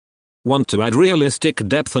Want to add realistic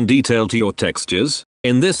depth and detail to your textures?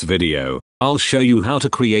 In this video, I'll show you how to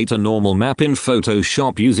create a normal map in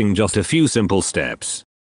Photoshop using just a few simple steps.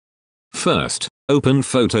 First, open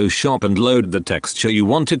Photoshop and load the texture you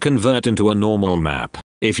want to convert into a normal map.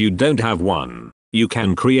 If you don't have one, you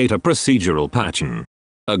can create a procedural pattern.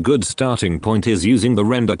 A good starting point is using the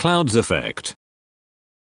render clouds effect.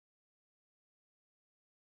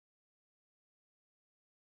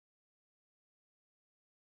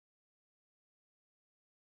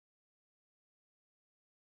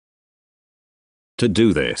 To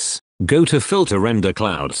do this, go to Filter Render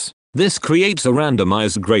Clouds. This creates a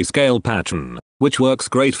randomized grayscale pattern, which works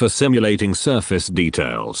great for simulating surface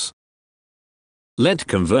details. Let's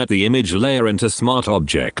convert the image layer into Smart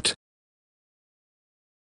Object.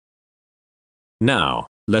 Now,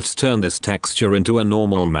 let's turn this texture into a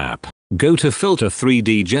normal map. Go to Filter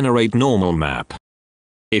 3D Generate Normal Map.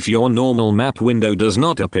 If your normal map window does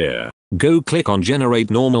not appear, go click on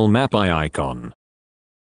Generate Normal Map icon.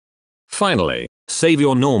 Finally, save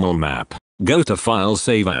your normal map. Go to File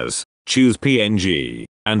Save As, choose PNG,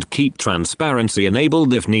 and keep transparency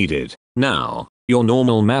enabled if needed. Now, your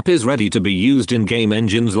normal map is ready to be used in game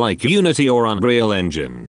engines like Unity or Unreal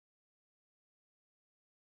Engine.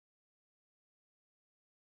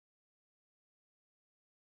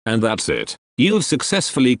 And that's it. You've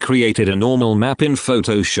successfully created a normal map in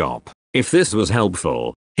Photoshop. If this was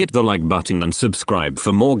helpful, hit the like button and subscribe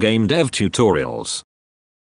for more game dev tutorials.